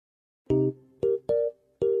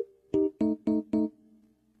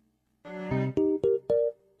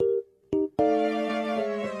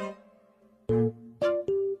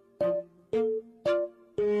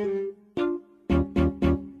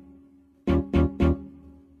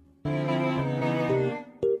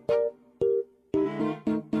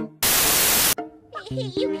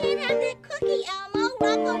You can't have that cookie, Elmo.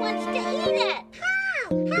 Rocco wants to eat it. How?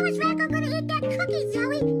 How is Rocco going to eat that cookie,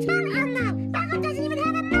 Zoe? Tell Elmo. Rocco doesn't even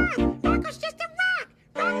have a mouth. Rocco's just a rock.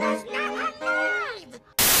 Rocco's not alive.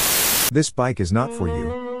 This bike is not for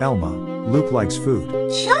you, Elma. Luke likes food.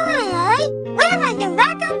 Joey? Where are the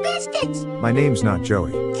Rocco biscuits? My name's not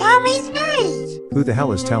Joey. Tell me's nice. Who the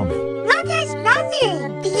hell is Tell Me? Look, there's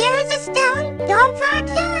nothing. The air is a stone. Don't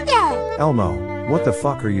forget it. Elmo, what the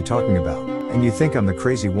fuck are you talking about? And you think I'm the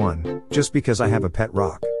crazy one, just because I have a pet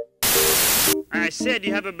rock. I said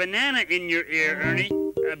you have a banana in your ear, Ernie.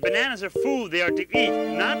 Bananas are food. They are to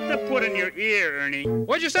eat, not to put in your ear, Ernie.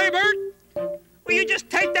 What'd you say, Bert? Will you just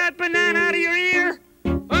take that banana out of your ear?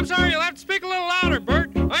 I'm sorry, you'll have to speak a little louder,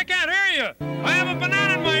 Bert. I can't hear you. I have a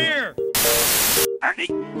banana in my ear. Ernie,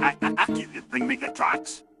 I give you bring me the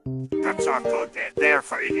tracks. That's our food. They're there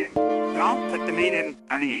for eating. Don't put the meat in,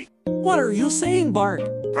 Ernie. What are you saying, Bart?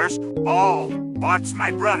 First, oh, Bart's my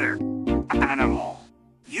brother. Animal.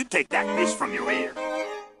 You take that fish from your ear.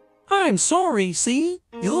 I'm sorry, see?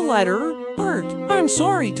 You let her. Bart, I'm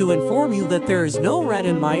sorry to inform you that there is no rat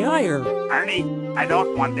in my ear. Ernie, I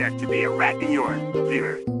don't want there to be a rat in your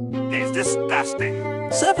ear. It's disgusting.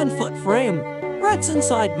 7-foot frame. Rats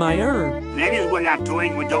inside my ear. Maybe we're not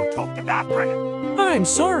doing we don't talk about Brennan. I'm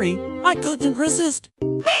sorry. I couldn't resist.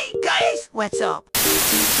 Hey, guys. What's up?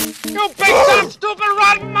 You big, dumb, stupid,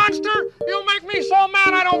 rotten monster! You make me so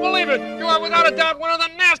mad I don't believe it! You are without a doubt one of the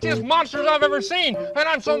nastiest monsters I've ever seen! And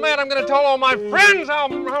I'm so mad I'm gonna tell all my friends how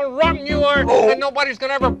rotten you are, and nobody's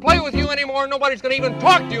gonna ever play with you anymore, nobody's gonna even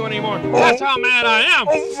talk to you anymore! That's how mad I am!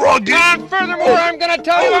 Oh, Froggy! And furthermore, I'm gonna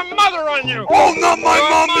tell your mother on you! Oh, not my Your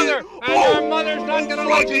mommy! mother! And your mother's not gonna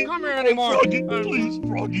let you come here anymore! Froggy, please,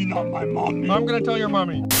 Froggy, not my mommy. I'm gonna tell your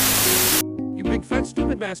mommy. You big fat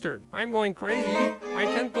stupid bastard. I'm going crazy. I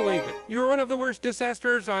can't believe it. You're one of the worst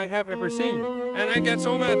disasters I have ever seen. And I get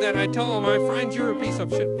so mad that I tell all my friends you're a piece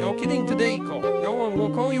of shit. No kidding today, Cole. No one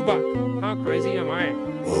will call you back. How crazy am I?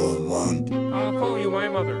 What? I'll call you my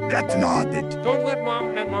mother. That's not it. Don't let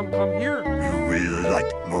Mom and Mom come here. You really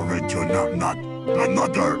like Mauricio, not my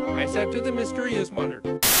mother. I said to the mysterious mother.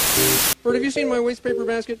 Bert, have you seen my waste paper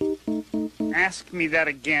basket? Ask me that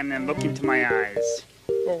again and look into my eyes.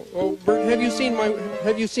 Oh, Bert, have you seen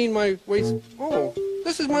my waste? Oh,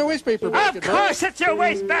 this is my waste paper basket. Of course, it's your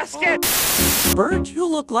waste basket. Bert, you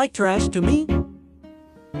look like trash to me.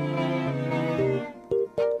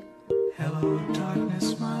 Hello,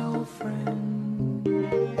 darkness, my old friend.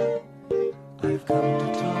 I've come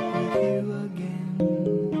to talk with you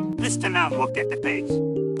again. Listen now, look at the page.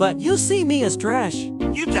 But you see me as trash.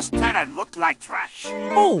 You just kinda look like trash.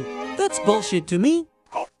 Oh, that's bullshit to me.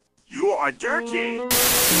 Oh, you are dirty.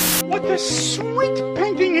 What a sweet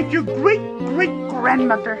painting of your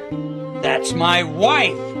great-great-grandmother. That's my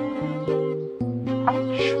wife.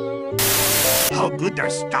 Ouch. How good are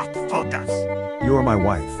stock photos. You are my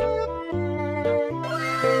wife.